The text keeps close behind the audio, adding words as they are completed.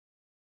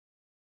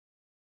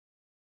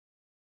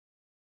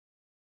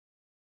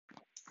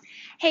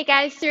Hey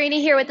guys, Serena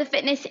here with the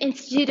Fitness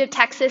Institute of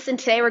Texas, and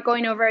today we're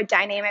going over a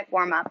dynamic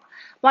warm-up.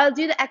 While I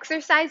do the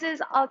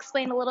exercises, I'll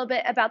explain a little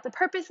bit about the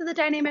purpose of the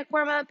dynamic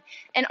warm-up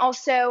and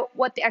also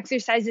what the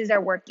exercises are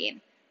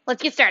working.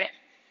 Let's get started.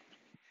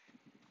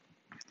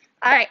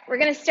 All right, we're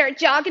going to start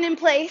jogging in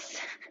place.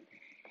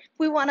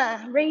 We want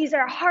to raise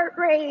our heart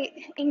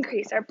rate,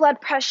 increase our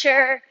blood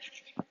pressure,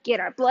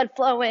 get our blood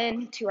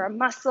flowing to our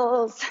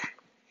muscles.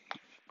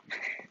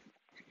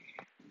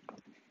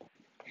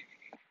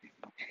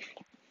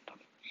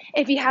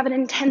 If you have an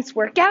intense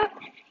workout,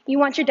 you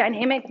want your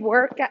dynamic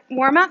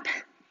warm-up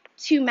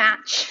to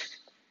match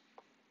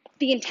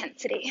the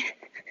intensity.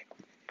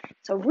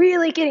 So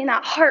really getting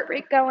that heart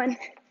rate going.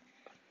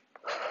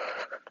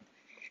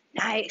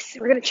 Nice.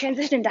 We're going to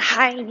transition into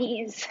high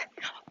knees,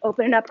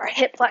 opening up our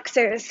hip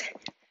flexors.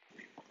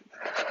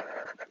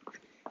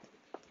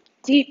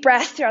 Deep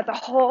breath throughout the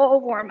whole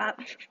warm-up.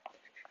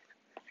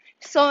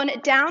 Slowing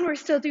it down, we're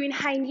still doing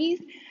high knees,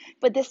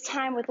 but this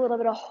time with a little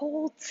bit of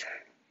holds.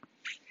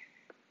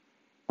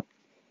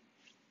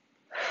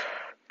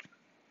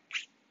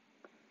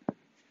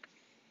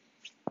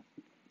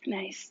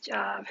 Nice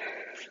job.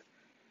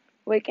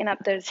 Waking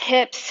up those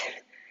hips.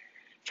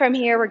 From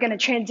here, we're going to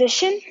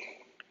transition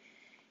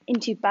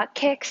into butt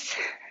kicks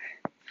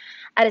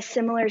at a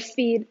similar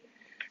speed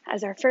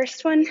as our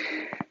first one.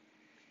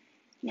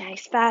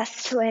 Nice,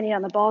 fast, landing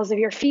on the balls of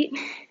your feet.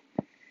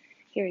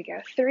 Here we go.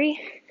 3,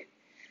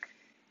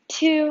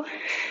 2,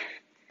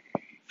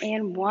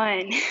 and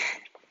 1.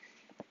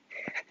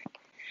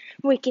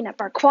 Waking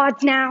up our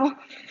quads now.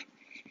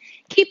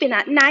 Keeping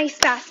that nice,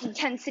 fast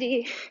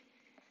intensity.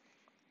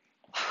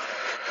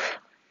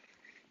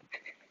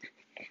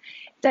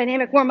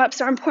 Dynamic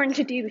warm-ups are important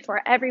to do before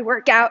every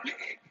workout.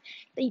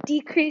 They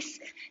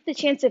decrease the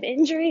chance of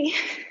injury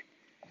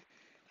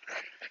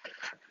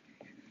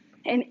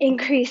and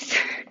increase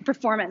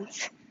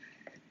performance.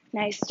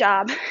 Nice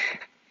job.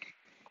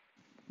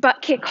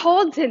 Butt kick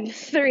holds in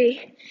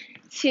 3,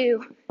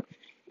 2,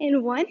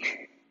 and 1.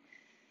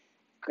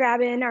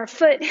 Grabbing our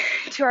foot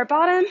to our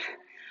bottom,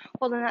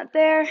 holding that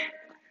there.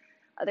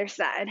 Other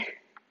side.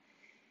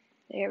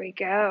 There we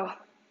go.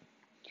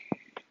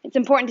 It's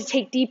important to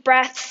take deep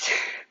breaths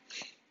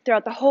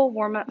throughout the whole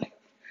warm-up.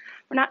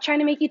 We're not trying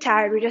to make you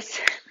tired. We're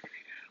just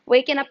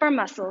waking up our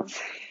muscles.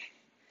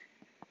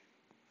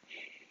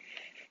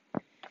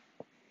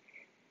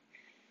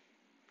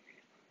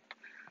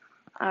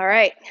 All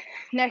right.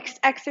 Next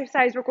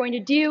exercise we're going to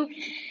do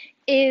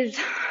is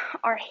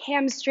our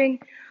hamstring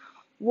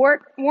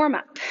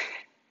warm-up.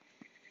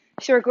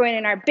 So we're going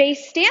in our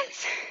base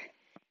stance,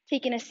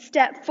 taking a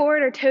step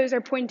forward. Our toes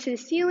are pointing to the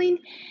ceiling,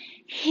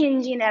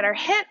 hinging at our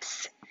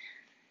hips.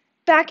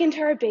 Back into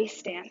our base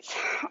stance.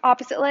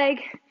 Opposite leg,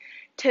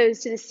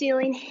 toes to the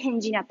ceiling,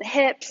 hinging at the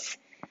hips.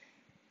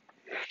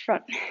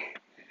 Front.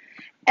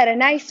 At a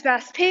nice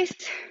fast pace.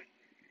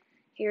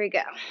 Here we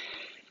go.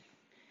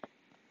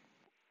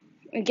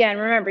 Again,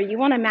 remember, you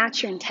want to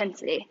match your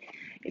intensity.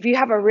 If you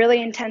have a really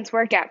intense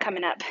workout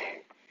coming up,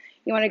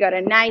 you want to go at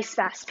a nice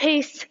fast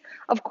pace.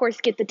 Of course,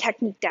 get the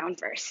technique down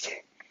first.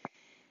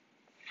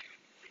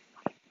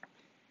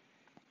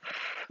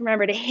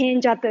 Remember to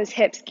hinge at those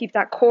hips. Keep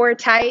that core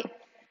tight.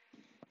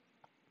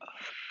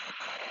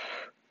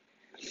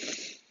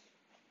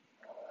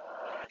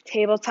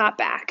 Tabletop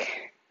back.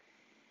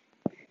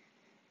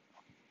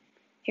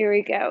 Here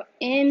we go.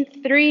 In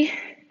 3,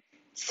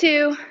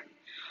 2,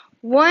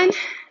 1.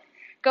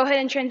 Go ahead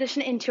and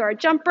transition into our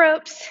jump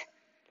ropes.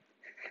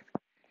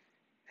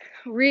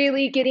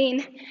 Really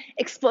getting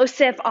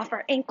explosive off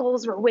our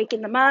ankles. We're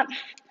waking them up.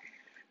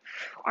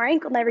 Our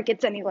ankle never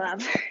gets any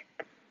love.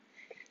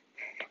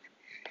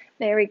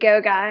 There we go,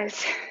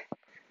 guys.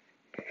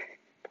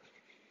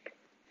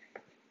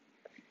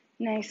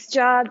 Nice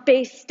job.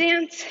 Base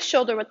stance,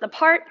 shoulder width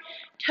apart.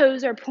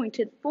 Toes are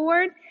pointed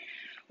forward.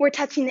 We're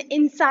touching the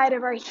inside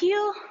of our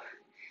heel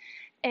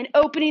and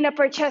opening up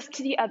our chest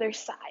to the other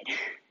side.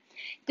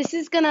 This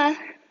is going to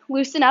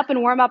loosen up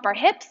and warm up our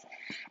hips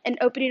and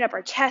opening up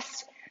our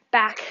chest,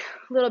 back,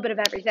 a little bit of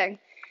everything.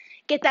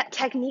 Get that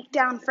technique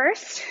down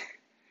first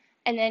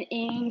and then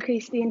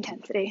increase the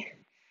intensity.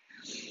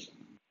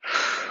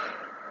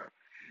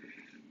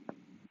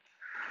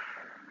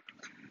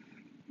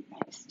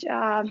 Nice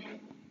job.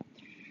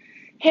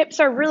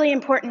 Hips are really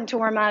important to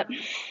warm up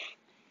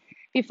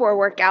before a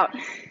workout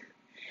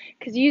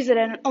because you use it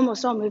in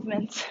almost all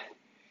movements,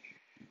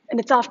 and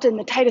it's often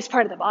the tightest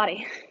part of the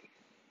body.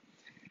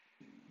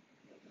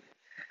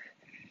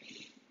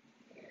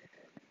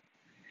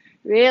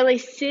 Really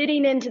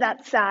sitting into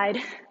that side,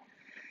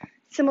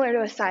 similar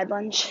to a side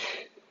lunge.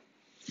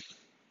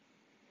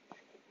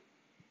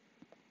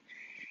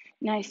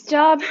 Nice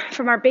job.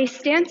 From our base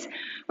stance,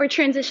 we're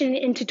transitioning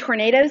into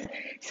tornadoes.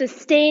 So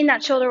staying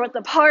that shoulder width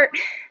apart.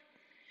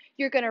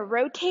 You're going to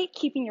rotate,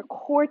 keeping your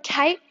core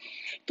tight,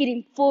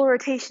 getting full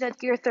rotation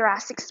of your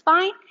thoracic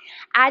spine,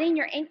 adding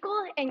your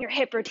ankle and your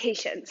hip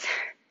rotations.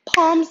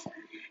 Palms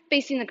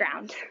facing the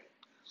ground.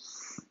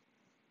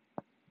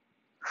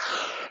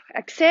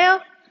 Exhale.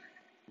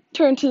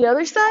 Turn to the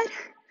other side.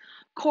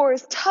 Core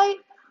is tight.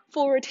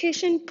 Full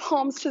rotation,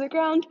 palms to the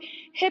ground,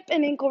 hip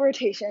and ankle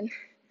rotation.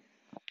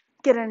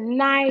 Get a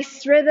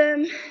nice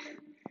rhythm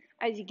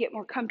as you get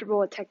more comfortable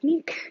with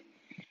technique.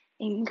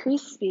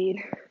 Increase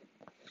speed.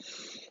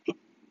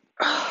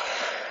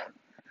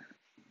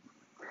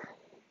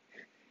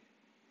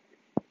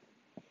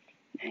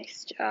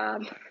 Nice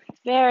job. It's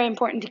very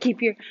important to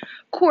keep your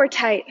core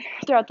tight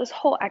throughout this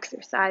whole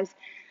exercise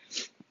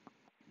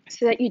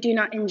so that you do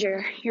not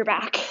injure your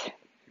back.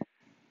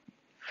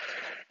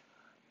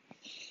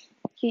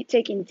 Keep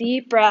taking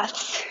deep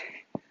breaths.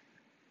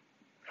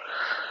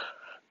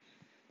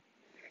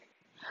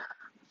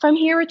 From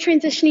here, we're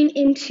transitioning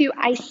into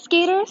ice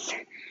skaters,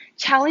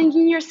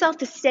 challenging yourself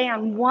to stay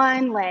on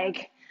one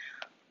leg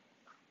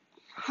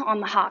on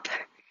the hop.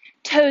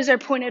 Toes are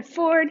pointed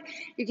forward.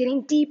 You're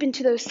getting deep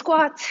into those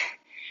squats.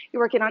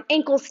 You're working on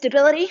ankle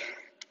stability,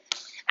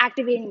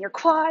 activating your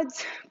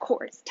quads,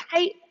 core is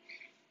tight,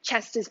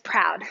 chest is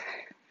proud.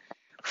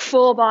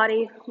 Full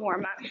body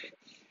warm up.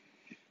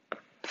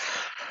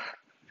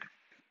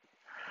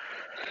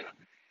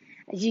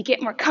 As you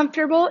get more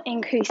comfortable,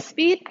 increase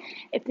speed.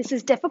 If this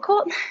is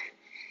difficult,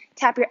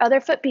 tap your other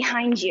foot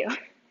behind you.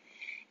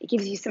 It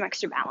gives you some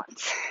extra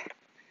balance.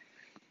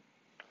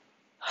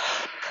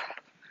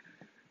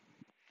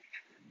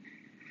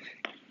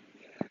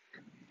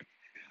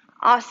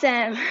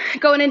 Awesome.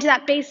 Going into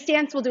that base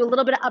stance, we'll do a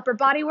little bit of upper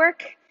body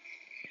work.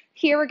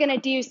 Here we're gonna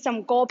do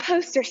some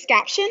goalpost or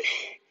scaption.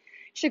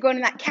 Should go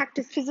into that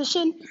cactus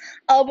position.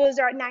 Elbows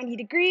are at 90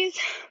 degrees,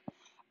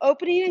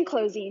 opening and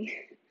closing.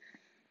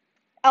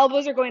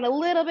 Elbows are going a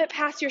little bit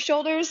past your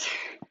shoulders,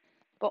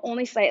 but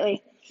only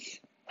slightly.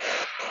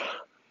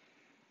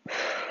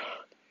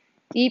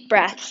 Deep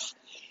breaths.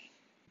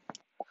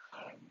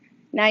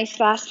 Nice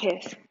fast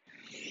pace.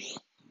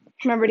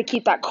 Remember to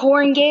keep that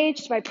core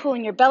engaged by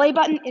pulling your belly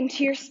button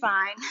into your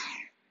spine.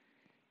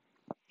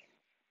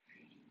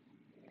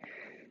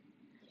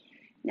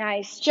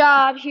 Nice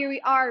job. Here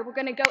we are. We're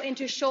going to go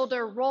into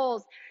shoulder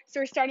rolls. So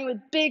we're starting with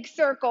big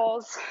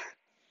circles.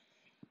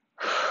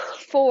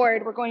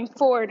 Forward. We're going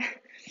forward.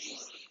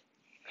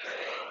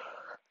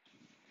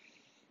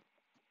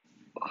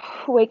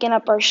 Waking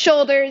up our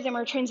shoulders, and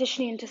we're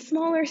transitioning into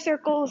smaller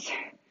circles.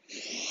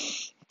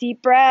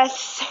 Deep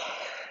breaths.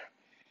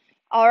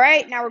 All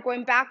right, now we're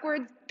going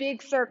backwards,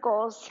 big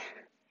circles.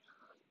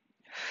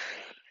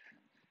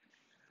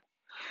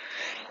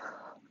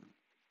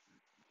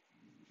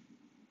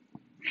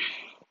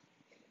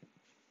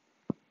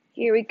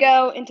 Here we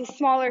go into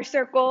smaller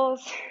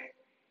circles.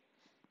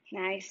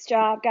 Nice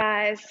job,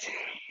 guys.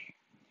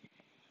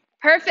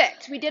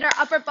 Perfect. We did our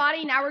upper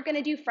body. Now we're going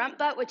to do front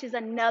butt, which is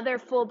another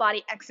full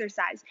body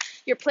exercise.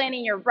 You're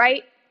planting your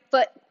right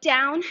foot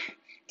down,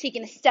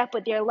 taking a step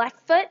with your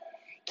left foot,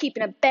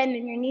 keeping a bend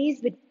in your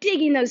knees, but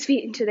digging those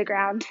feet into the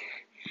ground.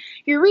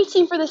 You're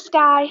reaching for the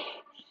sky,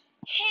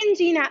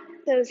 hinging at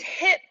those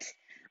hips.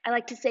 I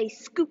like to say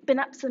scooping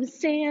up some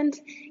sand,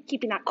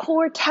 keeping that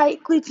core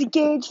tight, glutes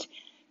engaged,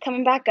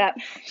 coming back up.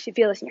 You should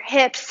feel this in your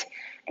hips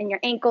and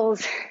your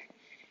ankles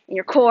and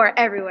your core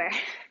everywhere.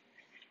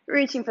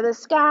 Reaching for the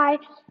sky,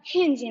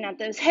 hinging at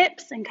those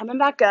hips, and coming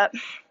back up.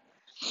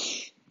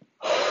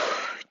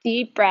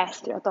 Deep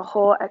breaths throughout the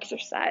whole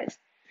exercise.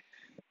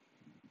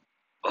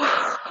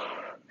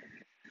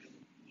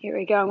 Here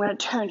we go. I'm going to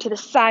turn to the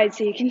side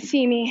so you can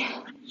see me.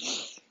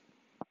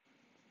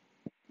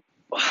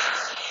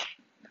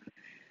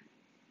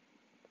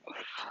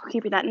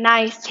 Keeping that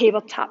nice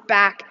tabletop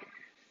back.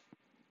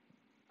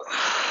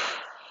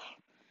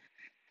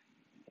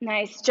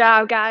 Nice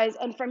job, guys.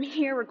 And from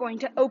here, we're going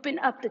to open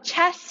up the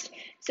chest.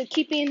 So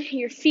keeping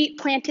your feet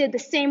planted the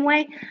same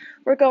way.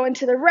 We're going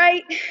to the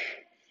right,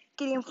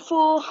 getting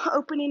full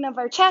opening of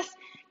our chest,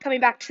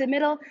 coming back to the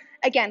middle.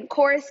 Again,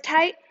 core is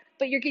tight,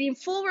 but you're getting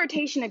full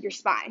rotation of your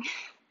spine.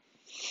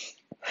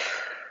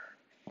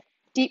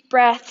 Deep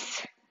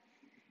breaths.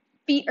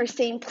 Feet are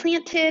staying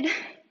planted.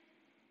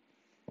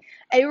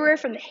 Everywhere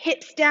from the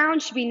hips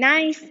down should be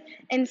nice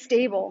and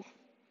stable.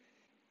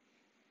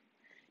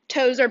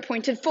 Toes are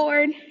pointed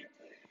forward.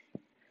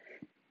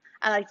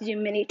 I like to do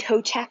mini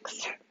toe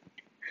checks.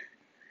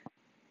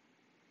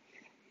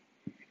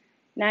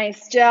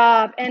 Nice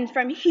job. And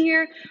from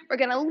here, we're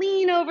going to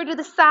lean over to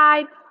the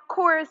side.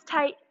 Core is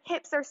tight.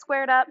 Hips are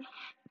squared up.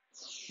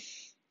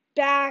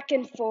 Back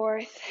and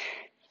forth.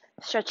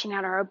 Stretching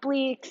out our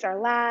obliques, our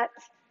lats.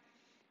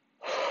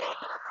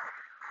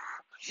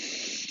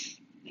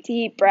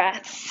 Deep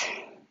breaths.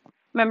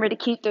 Remember to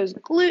keep those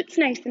glutes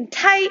nice and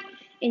tight,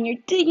 and you're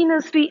digging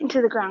those feet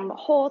into the ground the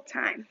whole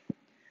time.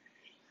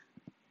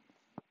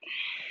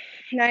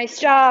 Nice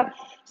job.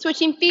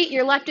 Switching feet,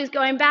 your left is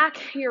going back,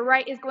 your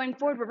right is going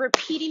forward. We're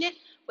repeating it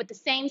with the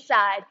same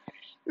side.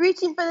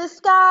 Reaching for the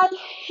sky,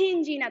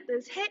 hinging at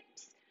those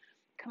hips,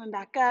 coming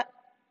back up.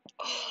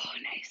 Oh,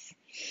 nice.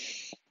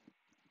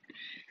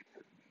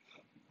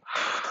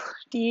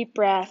 Deep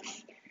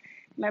breaths.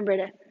 Remember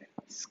to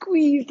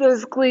squeeze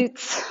those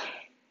glutes.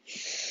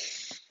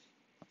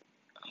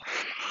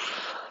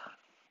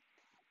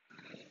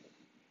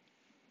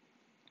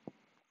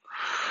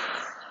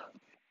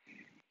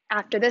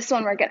 After this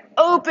one, we're gonna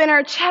open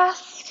our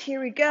chest. Here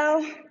we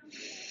go.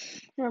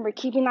 Remember,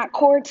 keeping that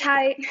core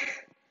tight.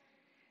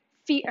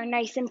 Feet are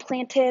nice and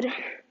planted,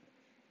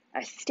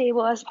 as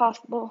stable as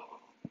possible.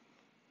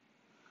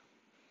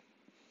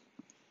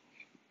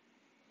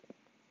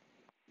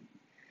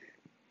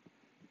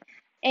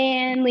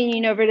 And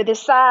leaning over to the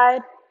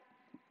side.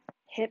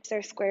 Hips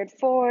are squared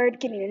forward,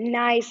 giving a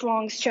nice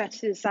long stretch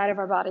to the side of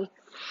our body.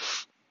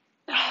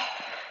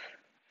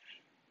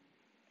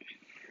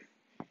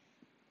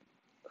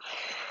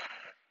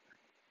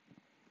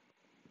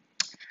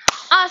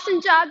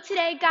 Awesome job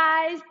today,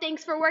 guys.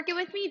 Thanks for working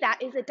with me.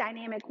 That is a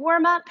dynamic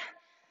warm-up.